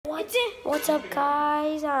What's up,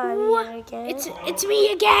 guys? I'm here again. It's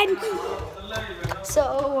me again.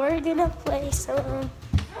 So we're gonna play some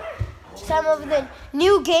of the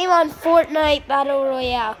new game on Fortnite Battle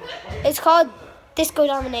Royale. It's called Disco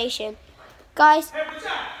Domination. Guys,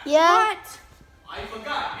 yeah? What? I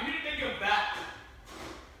forgot. You need to take your bat.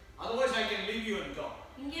 Otherwise, I can leave you and go.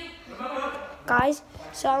 Remember? Guys,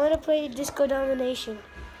 so I'm gonna play Disco Domination.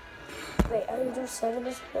 Wait, I'm just setting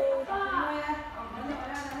this play.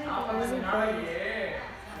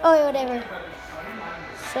 Oh, whatever.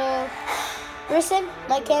 So, Risson,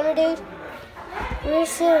 my camera dude.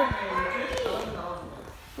 Risson,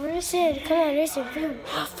 come on, Risson, film.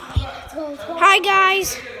 Oh, fine, let's go. Hi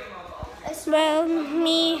guys. Well,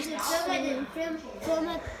 me. Film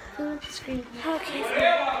at the screen.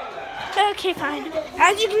 Okay, fine.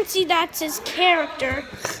 As you can see, that's his character,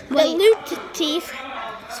 the Wait. loot thief.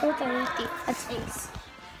 So what the that's face.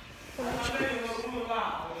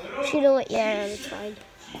 Shoot away. Yeah, that's fine.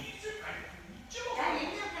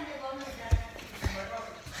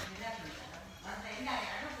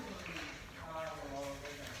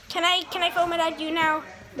 Can I film it at you now?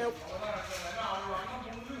 Nope.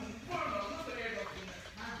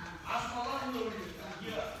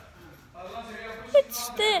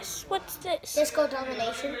 What's this? Disco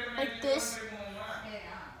Domination, like this.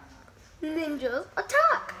 Ninja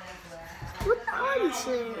attack with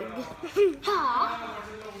dancing.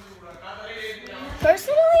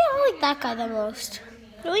 Personally, I like that guy the most.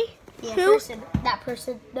 Really? Yeah, Who? that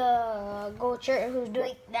person, the gold shirt who's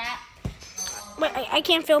doing that. Wait, I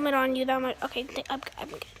can't film it on you that much. Okay, I'm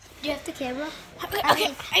good. Do you have the camera? Okay, I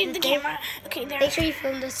have the camera. Okay, there. Make sure you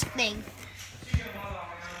film this thing.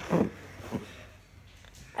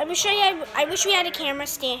 I wish we had a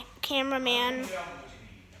cameraman.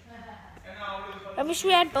 I wish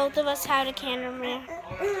we had both of us had a cameraman.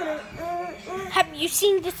 Have you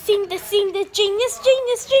seen this genius?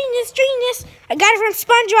 I got it from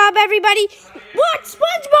SpongeBob, everybody. What?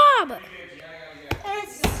 SpongeBob!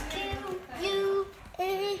 S-Q-U-A-R.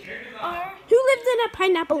 Who lives in a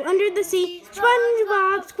pineapple under the sea?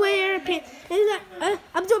 SpongeBob SquarePants.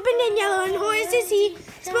 Absorbent and yellow and horse is he.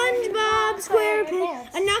 SpongeBob SquarePants.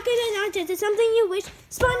 A knock and a notch is something you wish.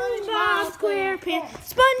 SpongeBob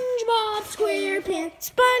SquarePants. SpongeBob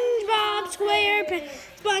SquarePants. SpongeBob SquarePants.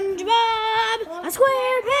 SpongeBob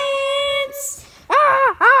SquarePants.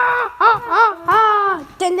 Ah ah ah ah ah.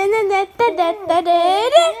 Dun dun dun dun dun dun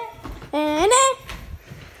dun dun.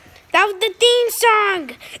 That was the theme song.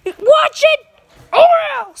 Watch it or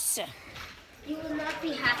else. You will not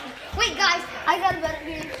be happy. Wait, guys, I got a better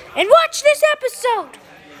video. And watch this episode.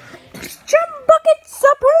 Jump Bucket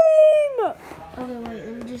Supreme. Okay, wait,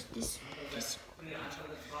 let me just.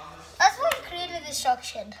 That's why you created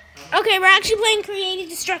destruction. Okay, we're actually playing Creative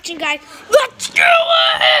Destruction, guys. Let's do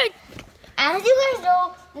it. As you guys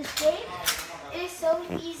know, this game is so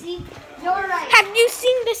easy. You're right. Have you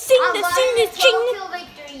seen the Kill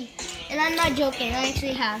victory. And I'm not joking, I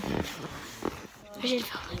actually have. I should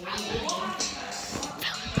film it.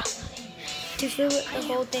 To film it the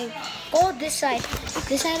whole thing. Go this side.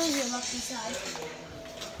 This side is your lucky side.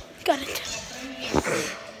 Got it.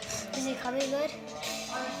 Is it coming good?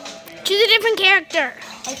 Choose a different character.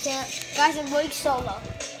 I can't. Guys, I'm going solo.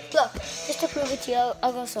 Look, just to prove it to you,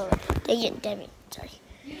 I'll go solo. Damn it. Sorry.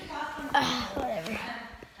 Whatever.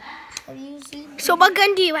 Have you seen? So what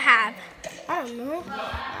gun do you have? I don't know. I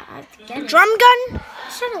have to get it. Drum gun?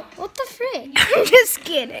 Shut up. What the frick? I'm just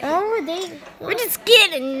kidding. Oh, We're just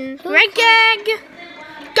kidding. Right, Gag?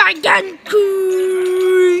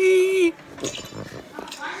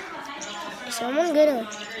 Someone gonna.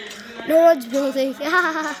 No one's building.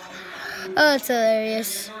 Oh, it's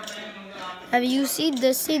hilarious. Have you seen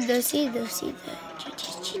the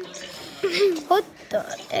What the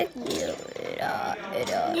heck? Do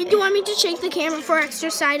you want me to shake the camera for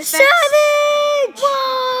extra side effects? Savage!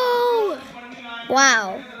 Whoa!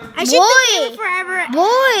 Wow. I shake the camera forever.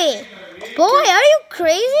 Boy, are you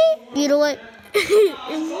crazy? You know what?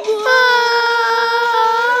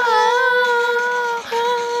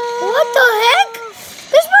 What the heck?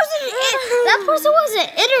 That person was an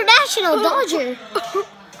international dodger.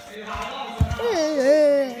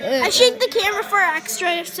 I shake the camera for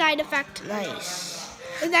extra side effect. Nice.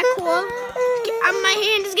 Is that cool? My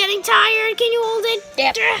hand is getting tired. Can you hold it?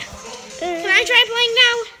 Yep. Can I try playing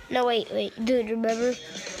now? No, wait. Dude, remember?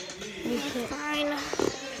 Fine.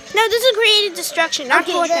 No, this is Creative Destruction, not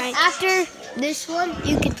Okay, Fortnite. then after this one,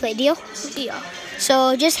 you can play. Deal? Deal.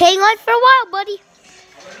 So just hang on for a while, buddy.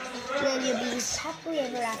 Then you'll be happily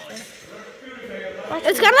ever after.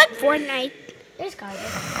 It's kind of like Fortnite. There's kind of.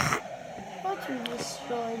 Watch me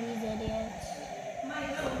destroy these idiots.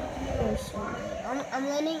 I'm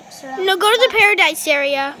landing. No, go to the paradise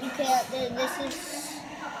area. You can't. This is.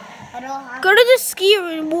 I don't have. Go to the ski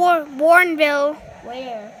Warrenville.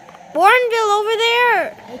 Where? Warrenville over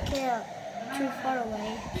there. I can't. Too far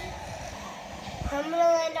away. I'm gonna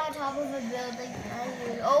land on top of a building.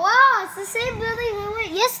 Oh wow! It's the same building we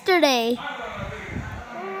went yesterday.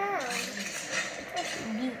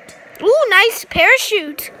 Ooh, nice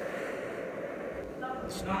parachute.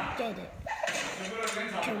 Get it.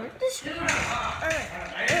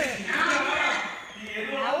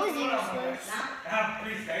 That was useless.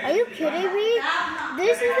 Are you kidding me?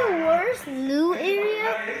 This is the worst loot area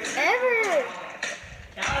ever.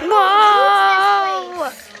 Whoa!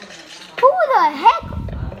 Who the heck?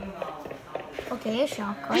 Okay, a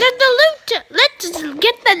shotgun. Let's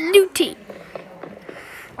get the looty.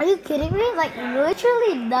 Are you kidding me? Like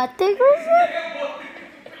literally nothing was it?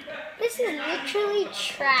 This is literally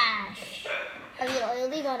trash. I mean, I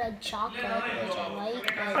only got a chocolate, which I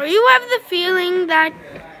like. Or you have the feeling that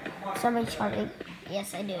Somebody's shouting.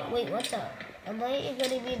 Yes, I do. Wait, what's up? Am I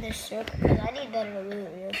gonna be in the circle? Because I need that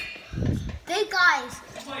loot. Hey guys,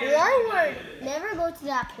 one word. Never go to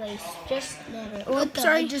that place. Just never. What the?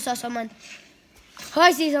 sorry. I just saw someone. Oh,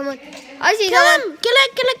 I see someone. I see kill someone. him. Kill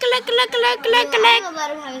it. I'm gonna let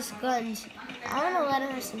him have his guns. I'm gonna let him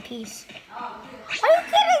have some peace. Are you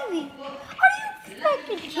kidding me? Are you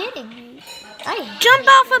fucking kidding me? Jump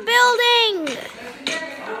off a building.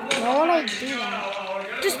 Why would I do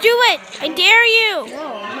that? Just do it. I dare you.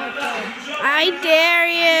 No, I'm not done. I dare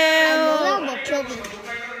I know you. that will kill me.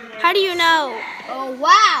 How do you know? Oh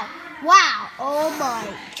wow! Wow! Oh my!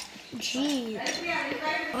 Gee!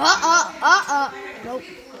 Nope,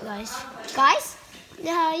 guys.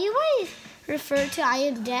 Yeah, you guys refer to I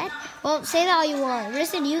am dead. Well, say that all you want.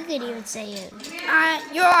 Listen, you can even say it.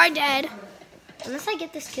 You are dead. Unless I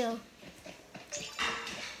get this kill.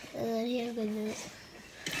 And then here's the news.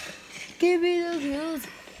 Give me the kills.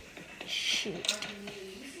 Shoot.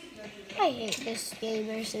 I hate this game,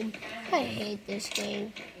 Erson. I hate this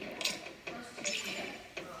game.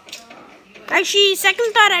 Actually,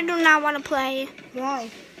 second thought, I do not want to play. Why?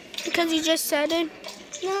 Because you just said it.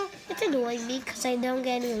 No, it's annoying me because I don't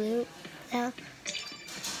get any loot. Yeah.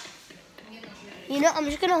 You know, I'm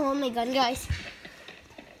just gonna hold my gun, guys.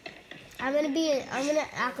 I'm gonna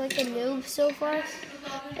act like a noob so far,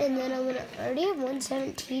 and then I already have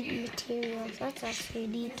 117 materials. That's actually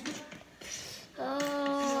neat.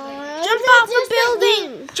 Jump off a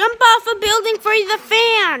building! Jump off a building for the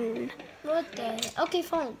fan! What the? Okay,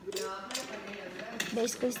 fine.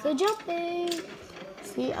 Basically, still jumping.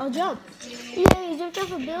 See, I'll jump. Yay, jumped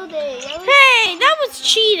off a building. Hey, that was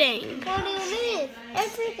cheating. What do you mean?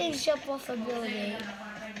 Everything's jump off a building.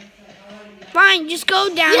 Fine, just go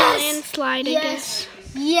down Yes! and slide, I guess.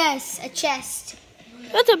 Yes, a chest.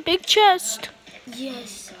 That's a big chest.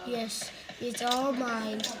 Yes, it's all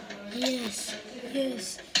mine. Yes,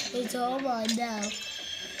 it's all mine now.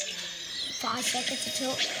 5 seconds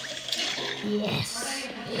until. Yes.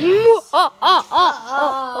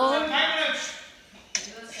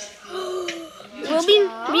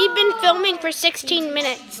 We've been filming for 16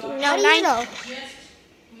 minutes. No, How do you 9. know?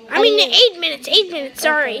 I mean 8 minutes. 8 minutes.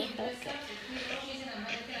 Sorry.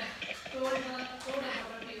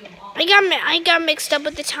 I got mixed up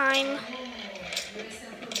with the time.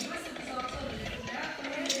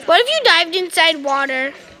 What if you dived inside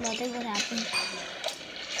water? Nothing would happen.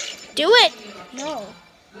 Do it. No.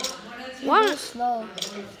 What? Slow.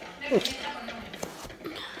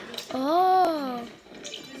 Oh.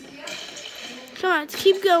 Come on, let's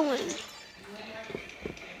keep going.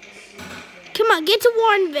 Come on, get to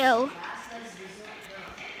Warrenville.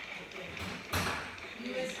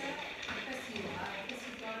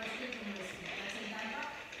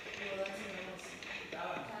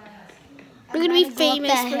 We're gonna be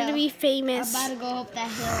famous. We're gonna be famous. I'm about to go up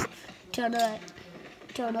that hill. Turn it.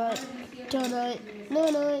 No.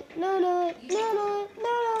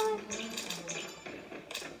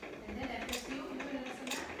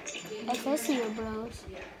 I can see you, bros.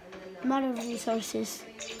 I'm out of resources.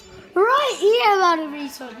 Right here, I'm out of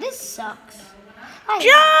resources. This sucks.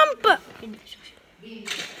 Jump!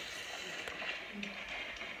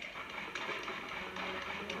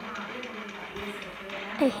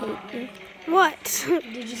 I hate you. What?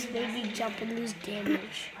 You just made me jump and lose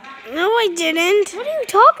damage. No, I didn't. What are you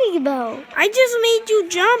talking about? I just made you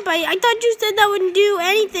jump. I thought you said that wouldn't do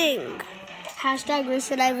anything. Hashtag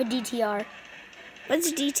listen, I have a DTR.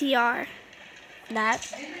 What's DTR? That.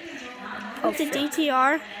 What's a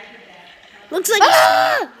DTR? Looks like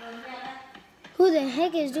Who the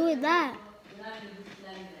heck is doing that?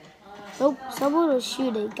 Oh, someone was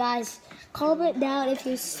shooting. Guys, comment down if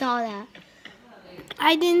you saw that.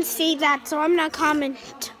 I didn't see that, so I'm not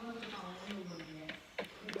comment.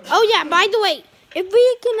 Oh yeah, by the way, if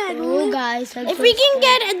we can if we can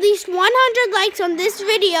get at least 100 likes on this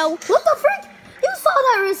video. What the frick? You saw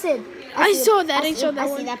that person. I saw that I see one.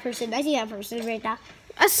 that person. I see that person right now.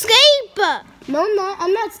 Escape! No, I'm not.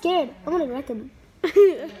 I'm not scared. I'm gonna wreck him.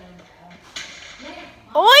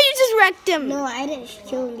 Oh, you just wrecked him. No, I didn't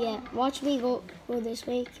kill him yet. Watch me go this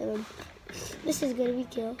way, kill him. This is gonna be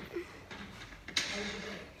kill.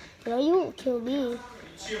 No, you won't kill me.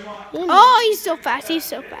 Oh, he's so fast. He's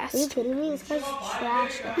so fast. Are you kidding me? This guy's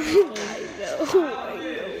trash. I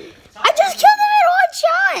I just killed him in one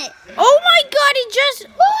shot. Oh my God! He just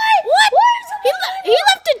what? He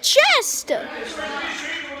left a chest.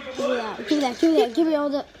 Give me that. Give me that. Give me that. Give me all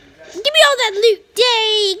the. Give me all that loot,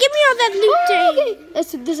 day. Give me all that loot, day.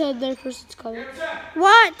 Okay. This is another person's coming.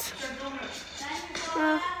 What?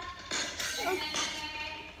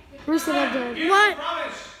 Where's the other? What?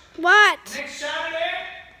 What? Next Saturday,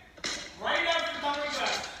 right after coming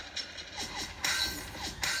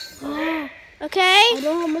back. Okay. I don't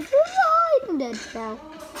know how much. I'm dead now.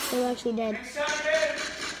 I'm actually dead. Saturday,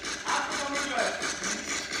 after coming back.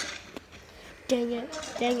 Dang it.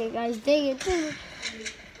 Dang it, guys. Dang it. Dang it.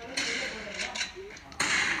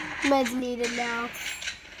 Meds needed now.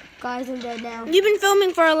 Guys, I'm dead now. You've been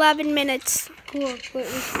filming for 11 minutes. Cool. Wait, we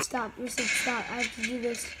should stop. We should stop. I have to do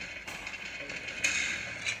this.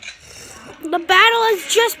 The battle has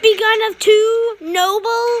just begun of two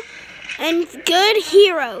noble and good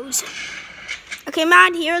heroes. Okay,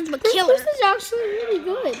 not heroes, but This killers. is actually really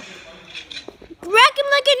good. Wreck him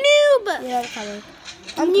like a noob. Yeah, I'm coming.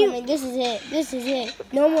 I'm coming. This is it. This is it.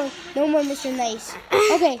 No more Mr. Nice.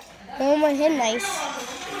 Okay. No more him nice.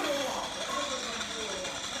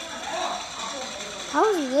 How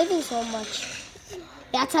is he living so much?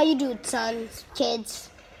 That's how you do it, sons, kids.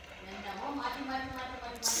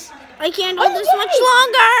 I can't hold this much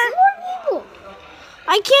longer. More people.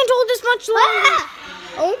 I can't hold this much longer. Ah!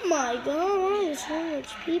 Oh my God! Why is so much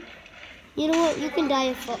people? You know what? You can die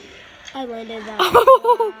if I landed that.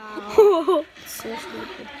 So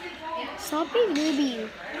stupid. Stop being newbie.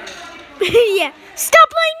 Yeah. Stop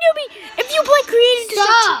playing newbie. If you play creative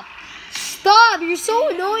destruction. Stop! You're so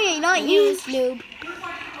annoying. Not you, this noob.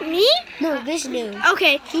 Me? No, this noob.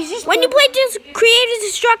 Okay. He's just When you play creative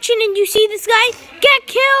destruction and you see this guy, get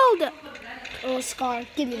killed. Oh, Scar,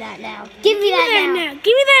 give me that now. Give me that now.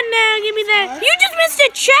 Give me that now. Give me that. You just missed a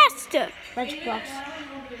chest. Let's box.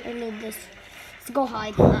 I need this. Let's go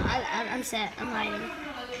hide. I'm set. I'm hiding.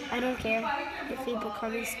 I don't care if people call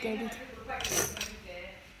me scared.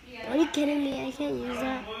 Are you kidding me? I can't use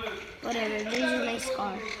that. Whatever. This is a nice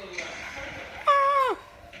Scar. Ah!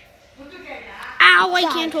 Ow, I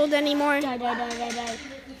can't hold anymore. Die.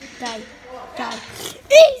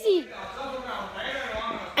 Easy!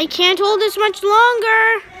 I can't hold this much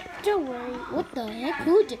longer. Don't worry. What the heck?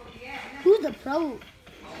 Who's the pro?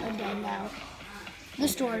 I'm dead now. The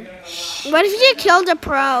Storm. What if you killed a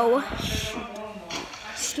pro?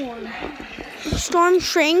 Storm. Storm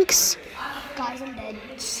shrinks. Guys, I'm dead.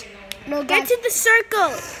 No, Get guys. to the circle.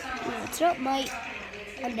 No, it's not my...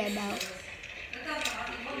 I'm dead now.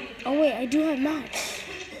 Oh, wait. I do have mats.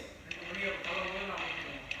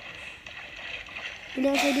 You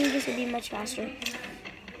know, if I do this, it'd be much faster.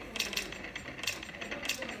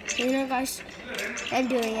 You know, guys, I'm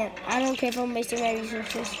doing it. I don't care if I'm wasting my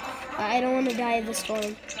resources. I don't want to die of the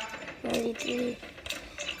storm. 93.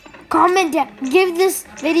 Comment down. Give this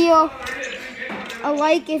video a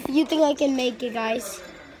like if you think I can make it, guys.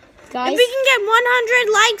 If we can get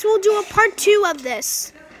 100 likes, we'll do a part 2 of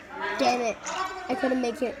this. Damn it. I couldn't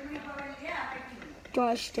make it.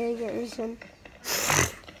 Gosh, dang it, Reason.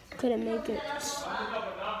 Couldn't make it.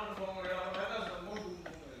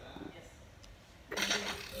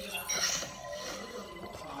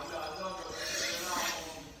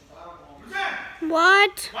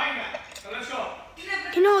 What? Let's go.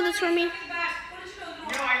 Can you hold this for me?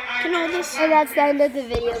 Can you hold this? And that's the end of the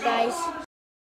video, guys.